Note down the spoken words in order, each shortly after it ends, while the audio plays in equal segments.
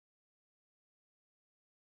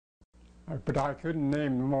but I couldn't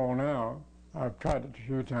name them all now. I've tried it a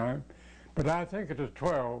few times, but I think it was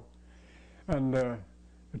 12. And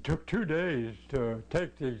it took 2 days to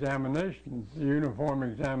take the examination, the uniform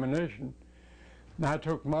examination. And I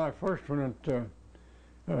took my first one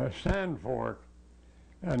at Sand Fork,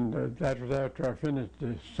 and that was after I finished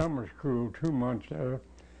the summer school, 2 months there.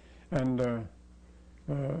 And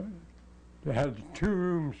they had a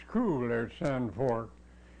 2-room school there at Sand Fork,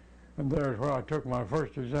 and there's where I took my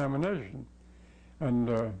first examination. And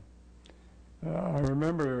I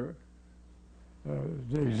remember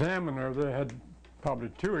the examiner, they had probably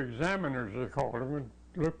 2 examiners, they called them, and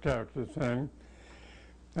looked at the thing.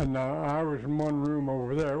 And I was in one room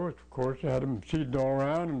over there, which of course they had them seated all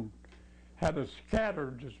around and had us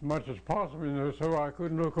scattered as much as possible, you know, so I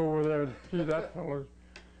couldn't look over there and see that fellow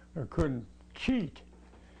couldn't cheat.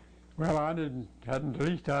 Well, I hadn't the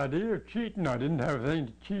least idea of cheating. I didn't have anything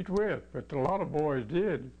to cheat with, but a lot of boys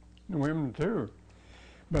did, and women too.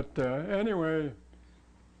 But anyway,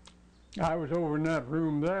 I was over in that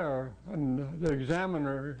room there, and the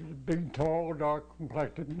examiner, a big, tall,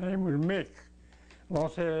 dark-complected, name was Mick,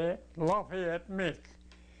 Lafayette Mick.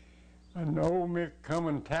 And old Mick come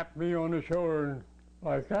and tapped me on the shoulder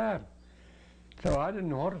like that. So I didn't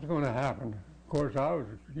know what was going to happen. Of course, I was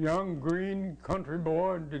a young, green country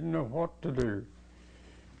boy and didn't know what to do.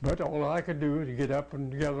 But all I could do was get up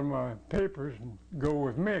and gather my papers and go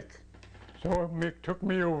with Mick. So Mick took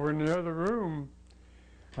me over in the other room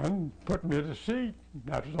and put me at a seat.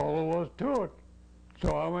 That was all there was to it.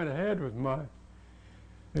 So I went ahead with my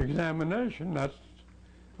examination. That's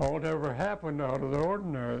all that ever happened out of the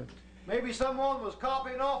ordinary. Maybe someone was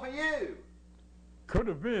copying off of you. Could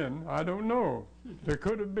have been, I don't know. There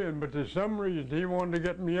could have been, but there's some reason he wanted to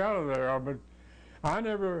get me out of there. But I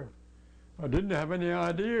didn't have any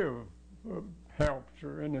idea of helps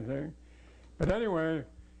or anything. But anyway,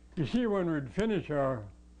 you see, when we'd finish our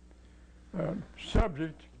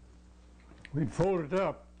subject, we'd fold it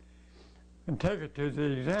up and take it to the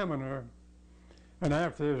examiner, and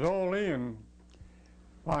after it was all in,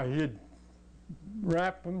 why, he'd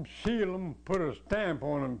wrap them, seal them, put a stamp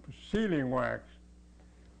on them, sealing wax,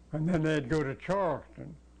 and then they'd go to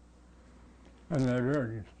Charleston, and they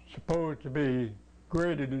were supposed to be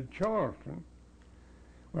graded at Charleston.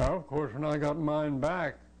 Well, of course, when I got mine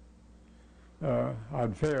back,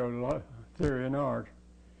 I'd failed theory and art,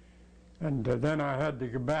 and then I had to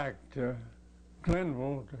go back to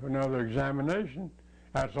Glenville to another examination.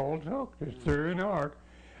 That's all it took, just theory and art,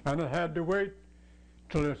 and I had to wait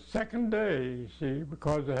till the second day, you see,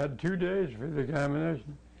 because I had 2 days for the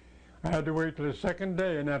examination. I had to wait till the second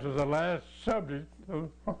day, and that was the last subject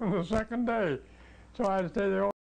on the second day. So I had to stay there all